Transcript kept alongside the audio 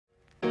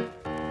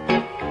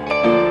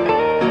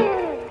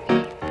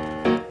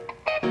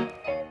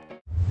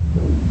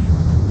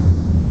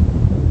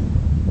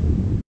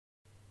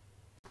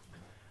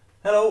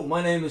Hello,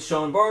 my name is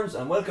Sean Burns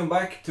and welcome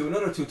back to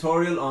another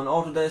tutorial on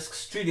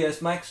Autodesk's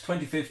 3ds Max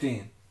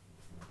 2015.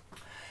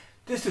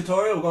 This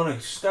tutorial we're going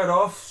to start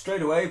off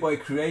straight away by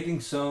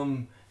creating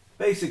some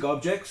basic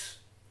objects.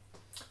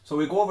 So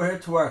we go over here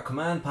to our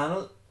command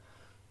panel,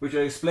 which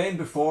I explained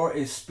before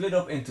is split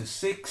up into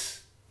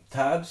 6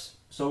 tabs.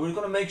 So we're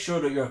going to make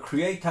sure that your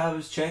create tab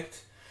is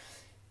checked,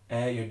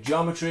 your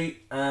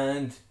geometry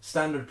and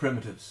standard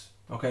primitives.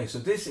 Okay, so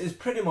this is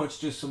pretty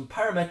much just some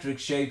parametric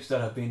shapes that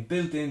have been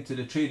built into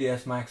the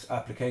 3ds Max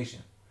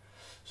application.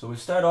 So we'll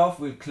start off,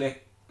 we'll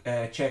click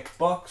check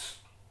box.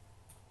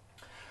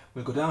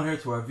 We'll go down here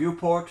to our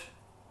viewport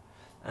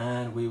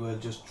and we will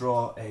just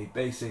draw a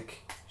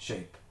basic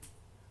shape.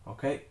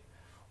 Okay,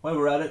 while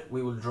we're at it,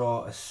 we will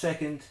draw a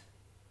second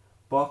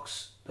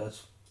box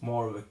that's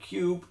more of a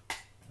cube.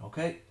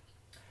 Okay,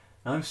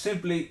 now I'm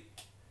simply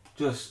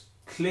just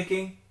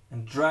clicking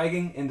and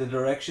dragging in the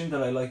direction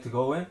that I like to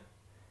go in.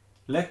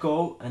 Let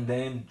go and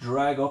then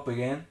drag up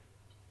again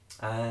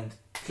and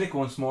click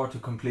once more to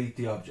complete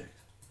the object.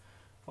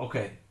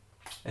 Okay,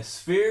 a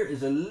sphere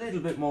is a little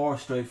bit more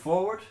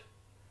straightforward,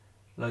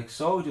 like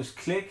so. Just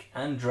click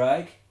and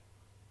drag.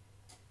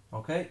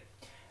 Okay,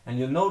 and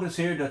you'll notice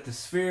here that the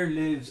sphere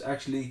lives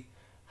actually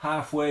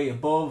halfway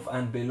above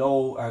and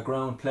below our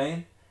ground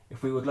plane.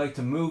 If we would like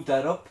to move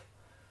that up,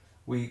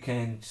 we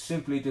can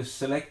simply just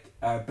select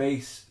our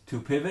base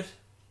to pivot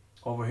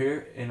over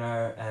here in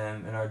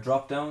our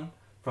drop down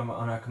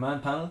on our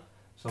command panel.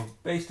 So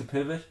base to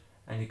pivot,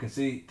 and you can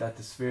see that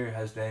the sphere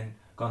has then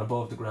gone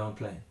above the ground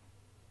plane.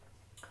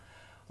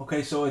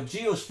 Okay, so a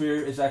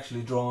geosphere is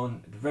actually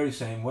drawn the very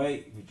same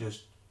way. We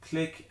just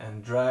click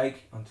and drag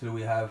until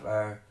we have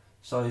our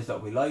size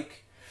that we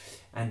like,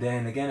 and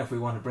then again if we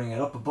want to bring it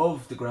up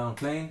above the ground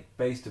plane,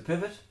 base to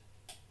pivot.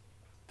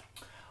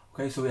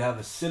 Okay, so we have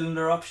a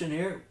cylinder option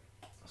here,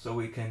 so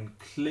we can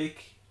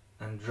click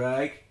and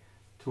drag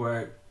to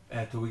our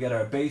till we get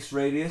our base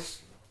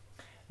radius,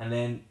 and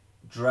then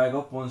drag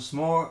up once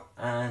more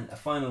and a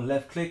final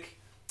left click,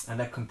 and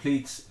that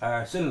completes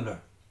our cylinder.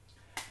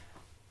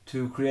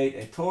 To create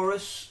a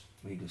torus,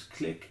 we just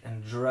click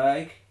and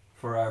drag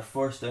for our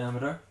first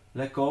diameter,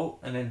 let go,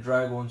 and then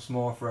drag once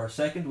more for our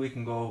second. We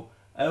can go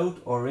out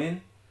or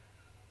in,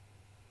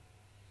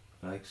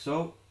 like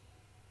so.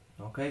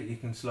 Okay, you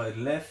can slide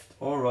left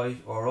or right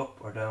or up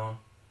or down.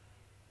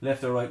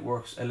 Left or right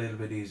works a little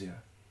bit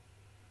easier.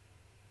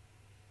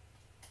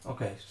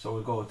 Okay, so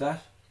we'll go with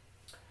that.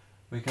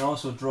 We can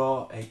also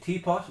draw a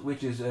teapot,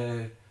 which is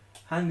a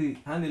handy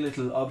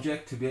little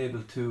object to be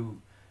able to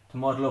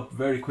model up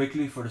very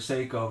quickly for the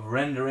sake of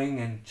rendering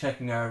and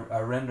checking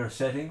our render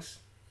settings.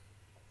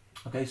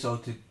 Okay,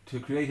 so to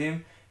create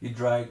him, you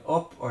drag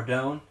up or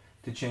down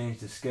to change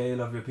the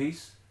scale of your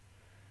piece.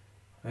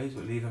 Okay, so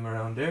we'll leave him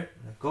around there.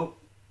 Let go.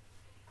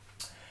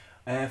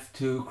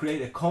 To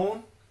create a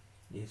cone,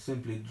 you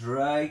simply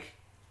drag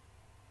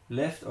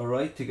left or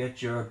right to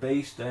get your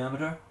base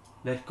diameter.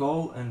 Let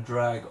go and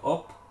drag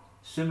up,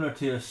 similar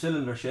to your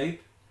cylinder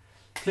shape.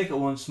 Click it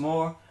once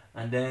more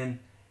and then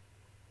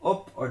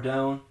up or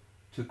down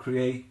to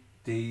create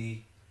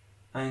the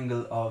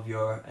angle of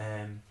your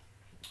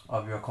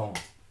cone.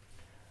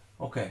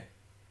 Okay,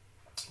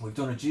 we've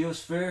done a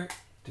geosphere.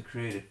 To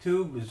create a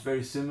tube is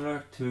very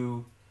similar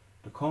to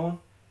the cone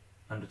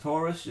and the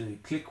torus. You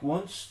click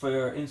once for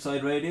your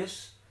inside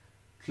radius,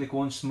 click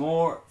once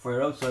more for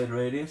your outside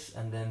radius,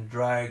 and then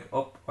drag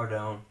up or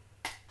down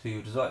till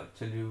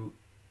you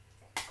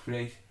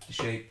create the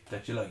shape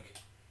that you like.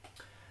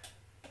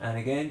 And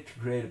again, to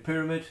create a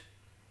pyramid,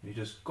 you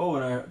just go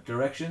in our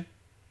direction,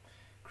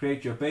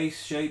 create your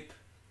base shape,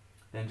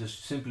 then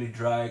just simply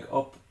drag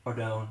up or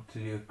down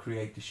till you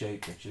create the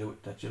shape that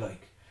you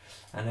like.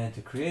 And then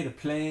to create a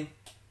plane,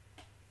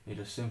 you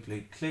just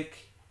simply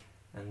click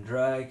and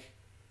drag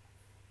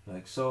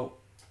like so.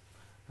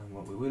 And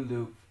what we will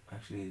do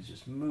actually is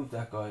just move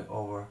that guy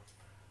over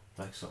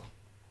like so.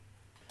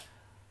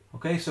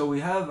 Okay, so we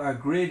have our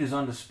grid is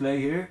on display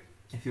here.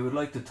 If you would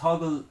like to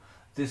toggle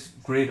this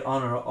grid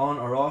on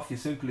or off, you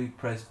simply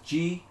press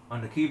G on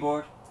the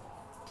keyboard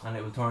and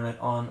it will turn it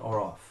on or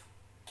off.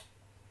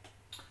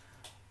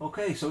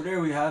 Okay, so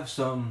there we have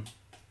some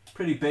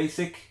pretty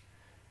basic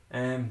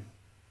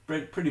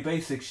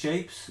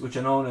shapes, which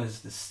are known as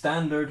the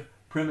standard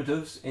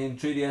primitives in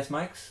 3ds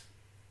Max.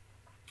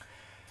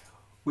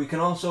 We can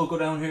also go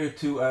down here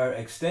to our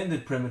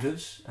extended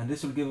primitives, and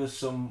this will give us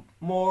some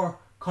more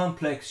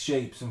complex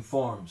shapes and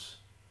forms.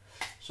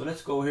 So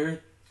let's go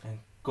here and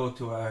go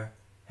to our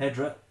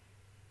Hedra,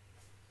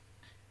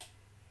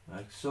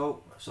 like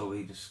so. So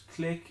we just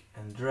click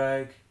and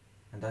drag,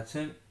 and that's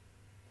him.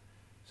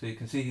 So you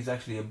can see he's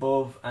actually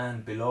above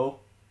and below.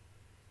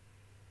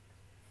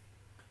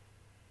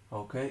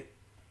 Okay.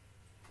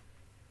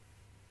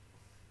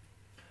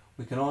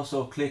 We can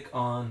also click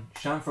on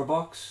chamfer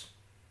box,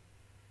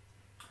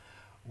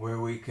 where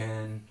we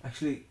can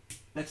actually,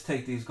 let's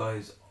take these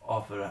guys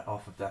off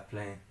of that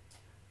plane,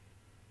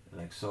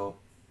 like so.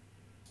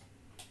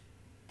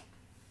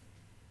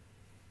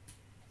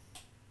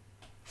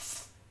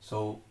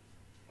 So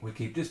we'll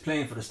keep this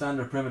plane for the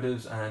standard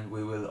primitives, and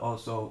we will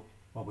also,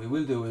 what we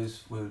will do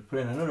is we'll put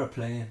in another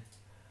plane,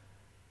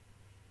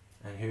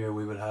 and here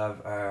we will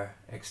have our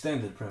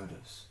extended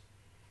primitives.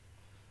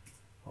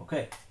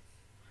 Okay,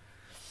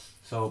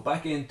 so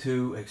back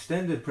into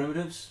extended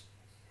primitives,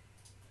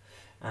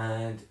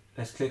 and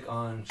let's click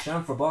on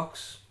chamfer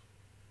box.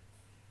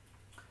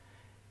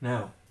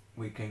 Now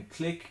we can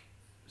click,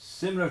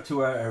 similar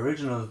to our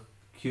original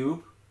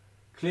cube,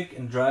 click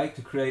and drag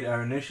to create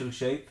our initial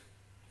shape.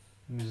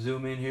 Let me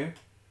zoom in here.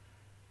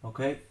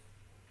 Okay,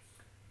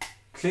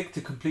 click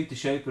to complete the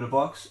shape of the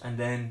box, and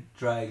then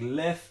drag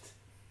left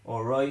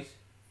or right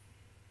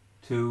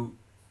to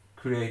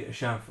create a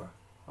chamfer.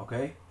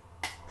 Okay,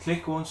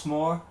 click once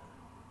more,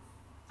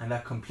 and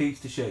that completes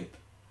the shape.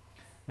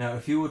 Now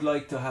if you would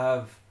like to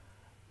have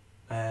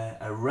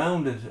a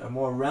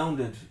more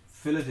rounded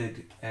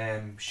filleted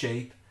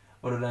shape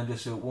other than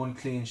just a one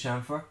clean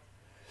chamfer,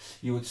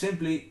 you would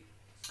simply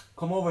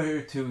come over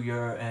here to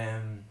your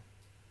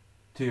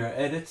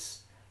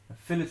edits and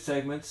fillet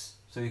segments.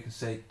 So you can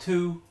say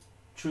 2,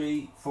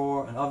 3,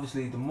 4, and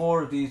obviously the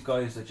more of these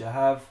guys that you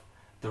have,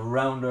 the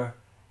rounder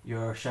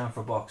your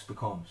chamfer box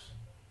becomes.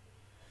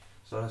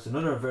 So that's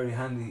another very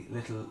handy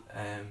little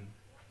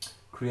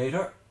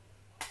creator.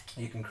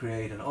 You can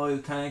create an oil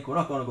tank. We're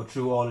not going to go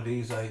through all of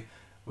these. I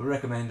would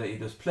recommend that you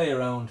just play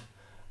around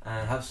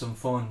and have some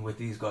fun with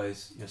these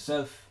guys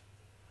yourself.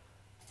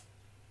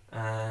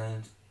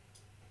 And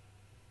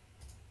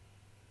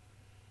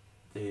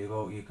there you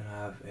go, you can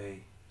have a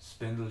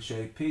spindle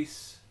shaped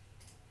piece,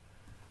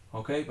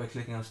 okay, by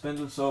clicking on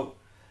spindle. So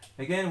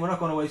again, we're not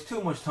going to waste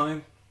too much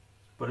time,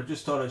 but I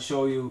just thought I'd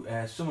show you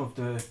some of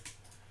the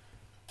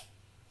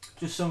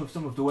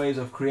ways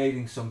of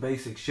creating some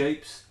basic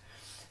shapes.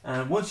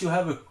 And once you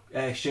have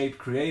a shape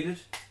created,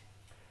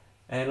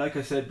 and like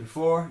I said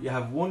before, you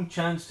have one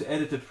chance to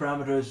edit the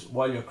parameters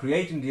while you're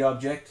creating the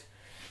object,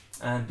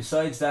 and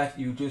besides that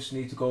you just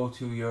need to go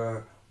to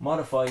your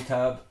modify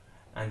tab,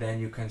 and then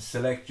you can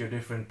select your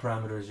different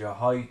parameters, your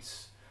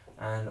heights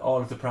and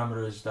all of the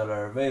parameters that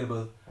are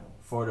available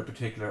for the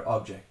particular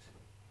object.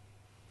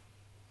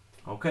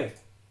 Okay,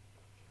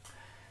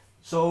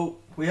 so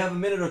we have a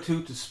minute or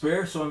two to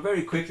spare, so I'm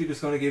very quickly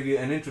just going to give you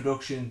an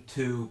introduction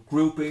to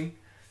grouping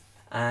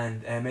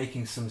and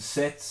making some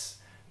sets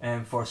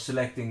for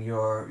selecting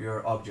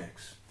your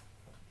objects.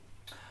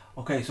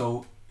 Okay,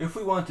 so if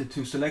we wanted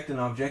to select an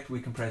object,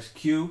 we can press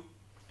Q,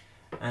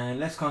 and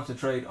let's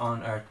concentrate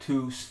on our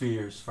two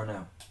spheres for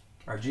now,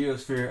 our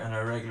geosphere and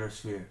our regular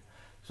sphere.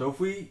 So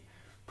if we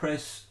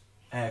press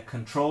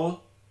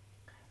Control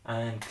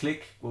and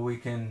click, well, we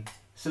can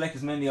select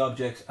as many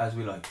objects as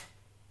we like.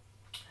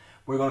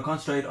 We're going to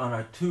concentrate on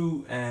our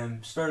two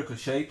spherical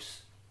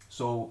shapes,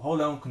 so hold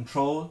down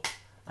Control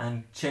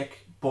and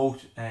check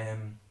both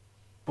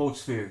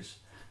spheres.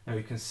 Now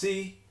you can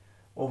see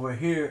over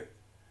here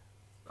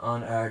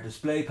on our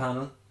display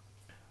panel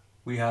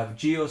we have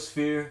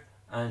geosphere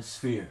and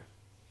sphere.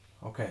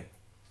 Okay,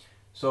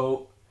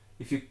 so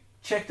if you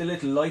check the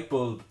little light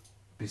bulb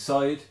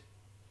beside,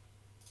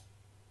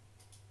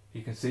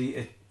 you can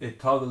see it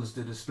toggles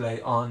the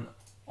display on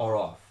or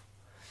off.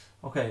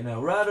 Okay,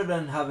 now rather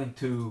than having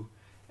to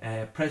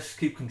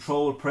keep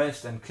Control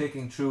pressed and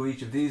clicking through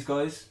each of these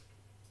guys,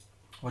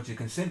 what you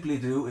can simply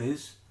do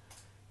is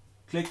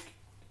click,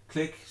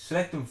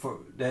 select them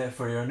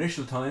for your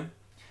initial time.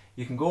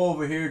 You can go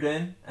over here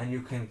then and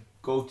you can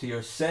go to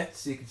your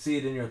sets. You can see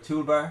it in your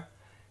toolbar.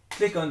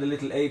 Click on the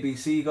little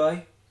ABC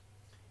guy.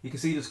 You can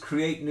see just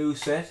create new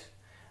set,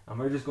 and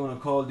we're just going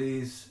to call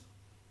these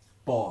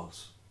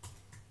balls.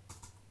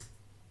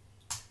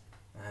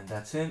 And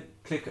that's it.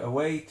 Click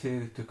away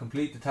to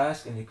complete the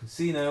task, and you can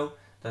see now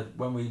that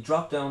when we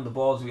drop down the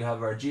balls we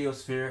have our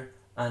geosphere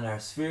and our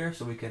sphere,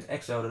 so we can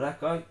X out of that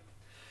guy.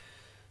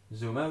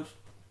 Zoom out.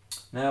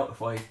 Now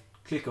if I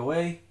click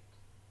away,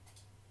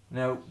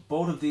 now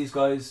both of these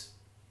guys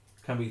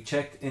can be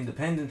checked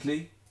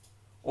independently,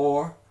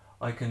 or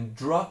I can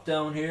drop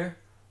down here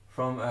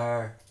from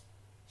our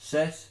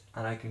set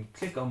and I can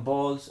click on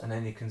balls, and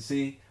then you can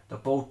see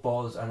that both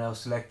balls are now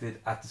selected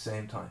at the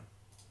same time.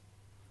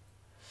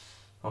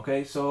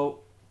 Okay,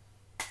 so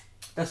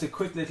that's a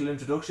quick little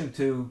introduction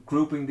to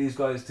grouping these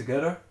guys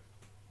together.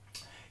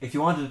 If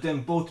you wanted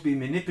them both to be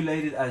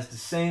manipulated as the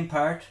same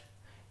part,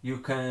 you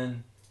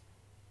can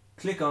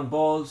click on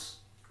balls,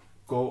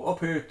 go up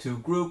here to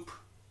group,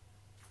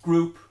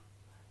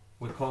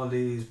 we'll call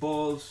these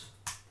balls,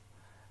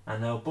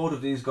 and now both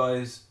of these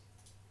guys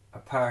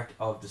are part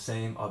of the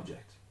same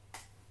object,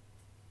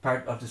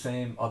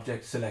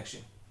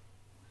 selection.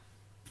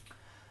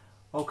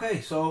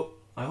 Okay, so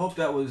I hope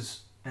that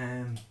was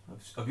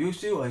of use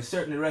to you. I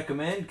certainly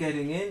recommend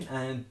getting in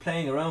and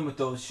playing around with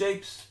those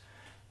shapes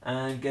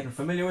and getting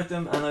familiar with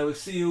them, and I will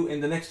see you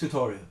in the next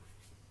tutorial.